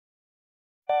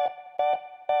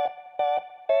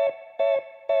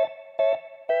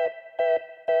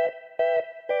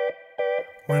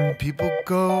people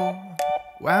go,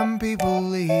 when people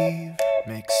leave,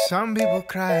 make some people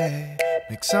cry,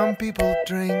 make some people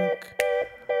drink.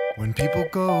 When people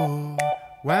go,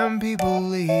 when people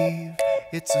leave,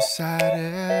 it's the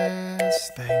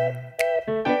saddest thing.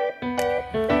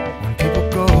 When people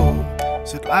go,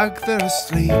 sit like they're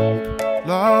asleep,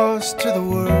 lost to the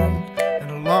world in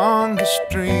a longer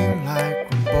stream,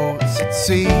 like when boats at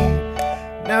sea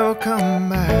never come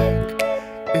back.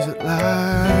 Is it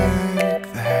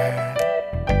like that?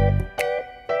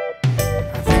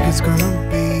 I think it's gonna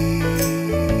be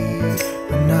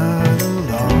another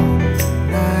long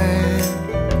night.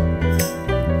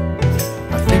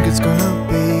 I think it's gonna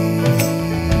be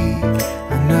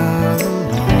another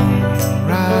long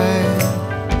ride.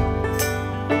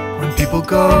 When people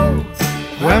go,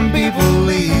 when people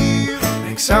leave,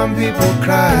 make some people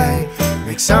cry,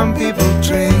 make some people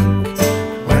drink.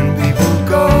 When people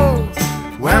go,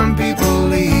 when people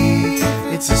leave,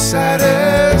 it's the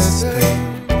saddest thing.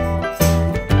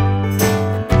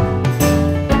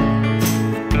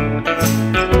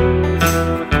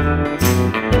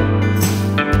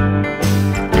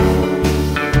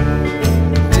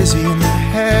 Dizzy in the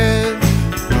head,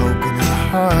 broken in the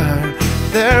heart.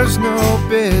 There's no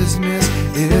business,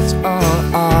 it's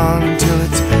all on until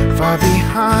it's far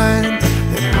behind.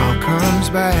 Then it all comes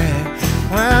back.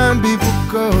 When people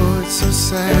go, it's so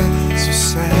sad, so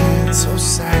sad, so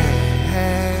sad.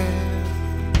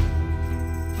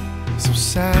 So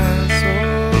sad,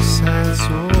 so sad,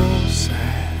 so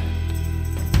sad.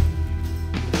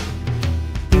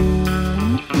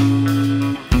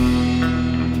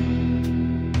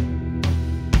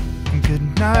 And good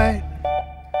night,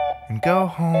 and go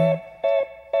home.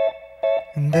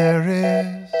 And there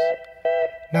is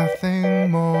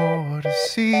nothing more to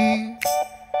see.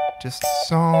 Just a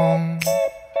song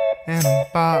and a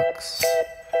box.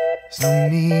 There's no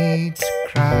need to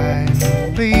cry.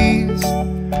 Please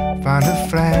find a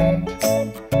friend,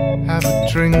 have a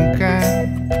drink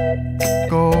and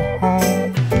go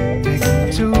home. Take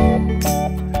a tube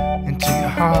into your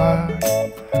heart.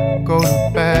 Go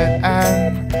to bed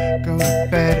and go to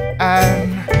bed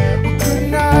and good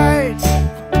night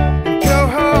and go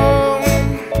home.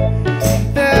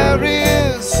 There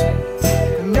is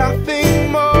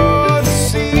nothing more.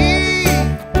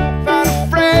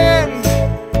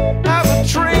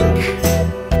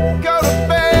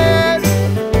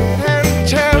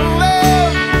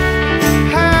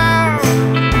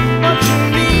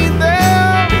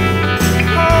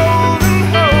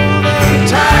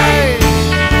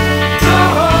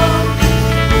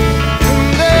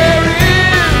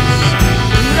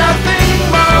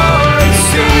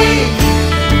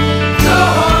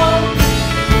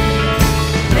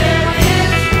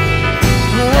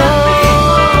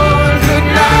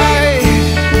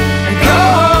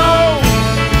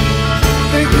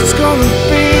 It's gonna